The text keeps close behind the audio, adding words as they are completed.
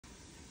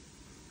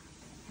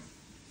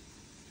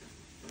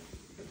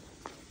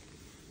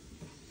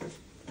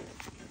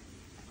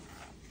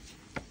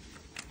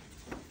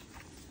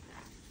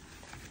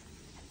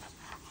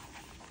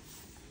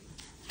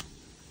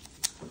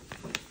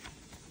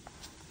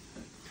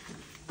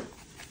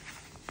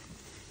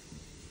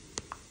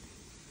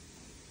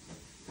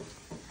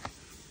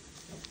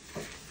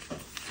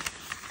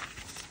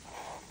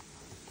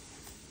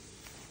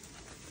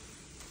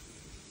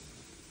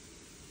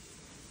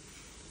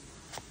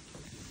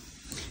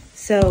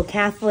So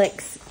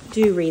Catholics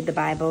do read the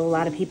Bible. A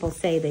lot of people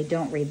say they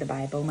don't read the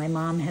Bible. My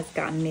mom has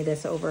gotten me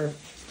this over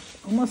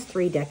almost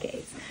 3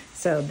 decades.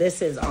 So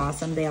this is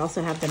awesome. They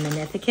also have the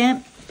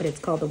Magnificat, but it's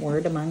called The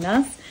Word Among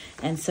Us.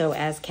 And so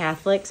as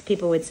Catholics,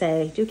 people would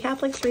say, do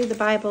Catholics read the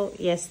Bible?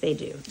 Yes, they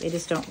do. They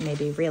just don't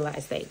maybe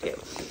realize they do.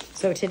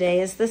 So today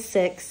is the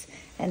 6th,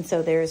 and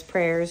so there's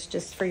prayers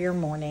just for your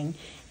morning.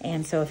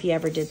 And so if you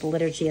ever did the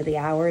Liturgy of the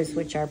Hours,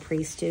 which our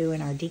priests do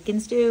and our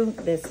deacons do,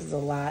 this is a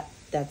lot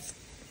that's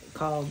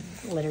called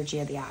Liturgy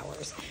of the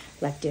Hours,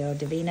 Lectio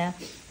Divina.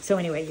 So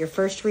anyway, your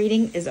first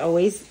reading is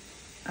always,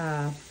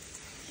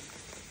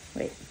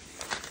 wait.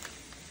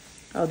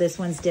 Oh, this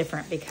one's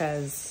different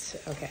because,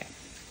 okay,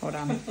 hold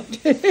on.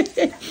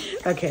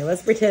 Okay,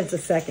 let's pretend it's a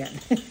second.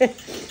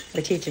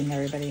 We're teaching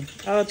everybody.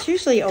 Oh, it's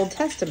usually Old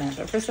Testament,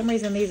 but for some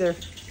reason these are,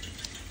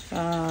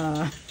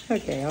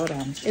 okay, hold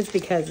on. It's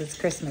because it's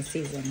Christmas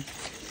season.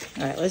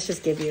 All right, let's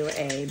just give you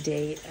a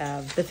date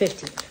of the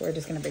 15th. We're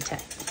just going to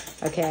pretend.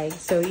 Okay,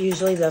 so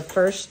usually the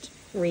first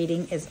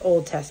reading is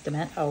Old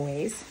Testament,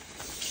 always.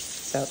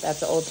 So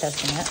that's the Old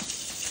Testament,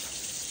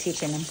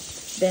 teaching them.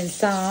 Then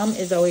Psalm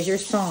is always your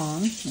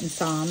song. And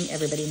Psalm,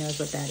 everybody knows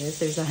what that is.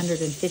 There's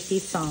 150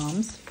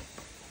 Psalms.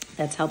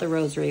 That's how the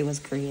Rosary was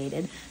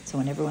created. So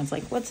when everyone's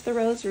like, what's the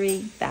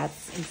Rosary?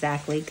 That's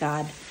exactly,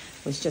 God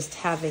was just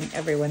having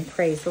everyone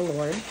praise the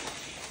Lord.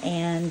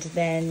 And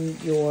then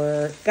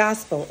your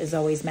Gospel is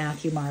always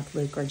Matthew, Mark,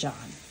 Luke, or John.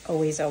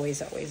 Always,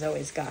 always, always,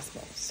 always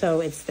Gospel.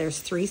 So there's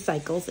 3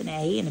 cycles, an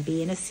A, and a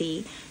B, and a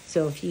C.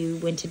 So if you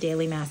went to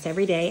daily Mass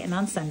every day and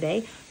on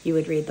Sunday, you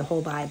would read the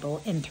whole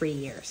Bible in 3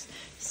 years.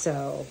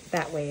 So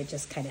that way it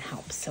just kind of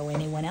helps. So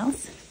anyone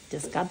else,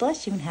 just God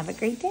bless you and have a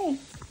great day.